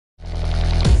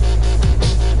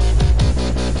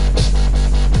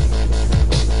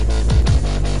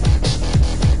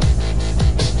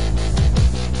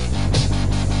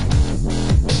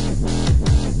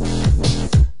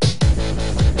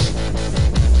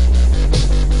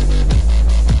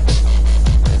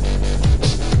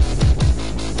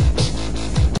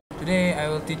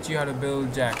teach you how to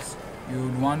build Jaxs. You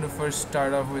would want to first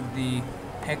start off with the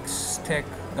hextech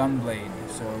gunblade.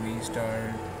 So we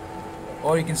start,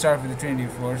 or you can start off with the trinity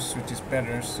force, which is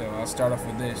better. So I'll start off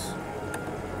with this.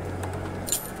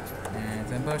 And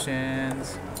 10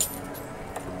 potions.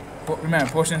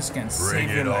 Remember, potions can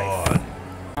save your life.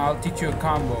 I'll teach you a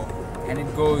combo, and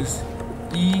it goes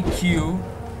E, Q.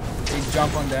 You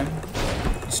jump on them,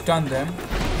 you stun them,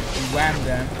 you wham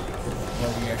them,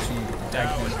 well, you actually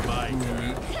attack them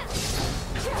brutally.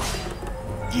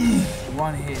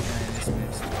 One hit and I just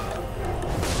missed.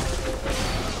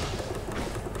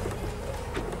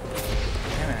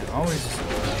 Yeah, man, always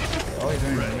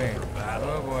running away.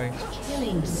 Oh boy.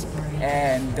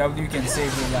 And W can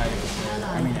save your life.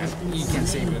 I mean, E can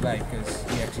save your life because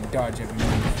you actually dodge every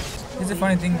move. Here's the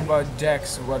funny thing about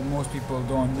Jaxs, what most people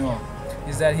don't know,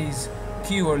 is that his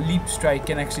Q or leap strike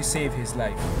can actually save his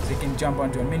life. So he can jump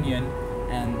onto a minion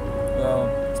and, well,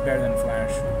 it's better than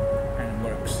Flash and it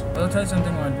works. I'll tell you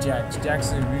something about Jaxs. Jaxs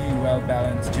is a really well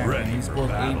balanced champion. He's both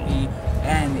AP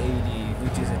and AD,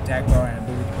 which is attack power and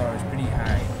ability power is pretty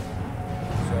high.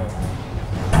 So,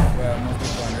 well, most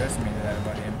people underestimated that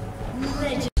about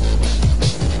him.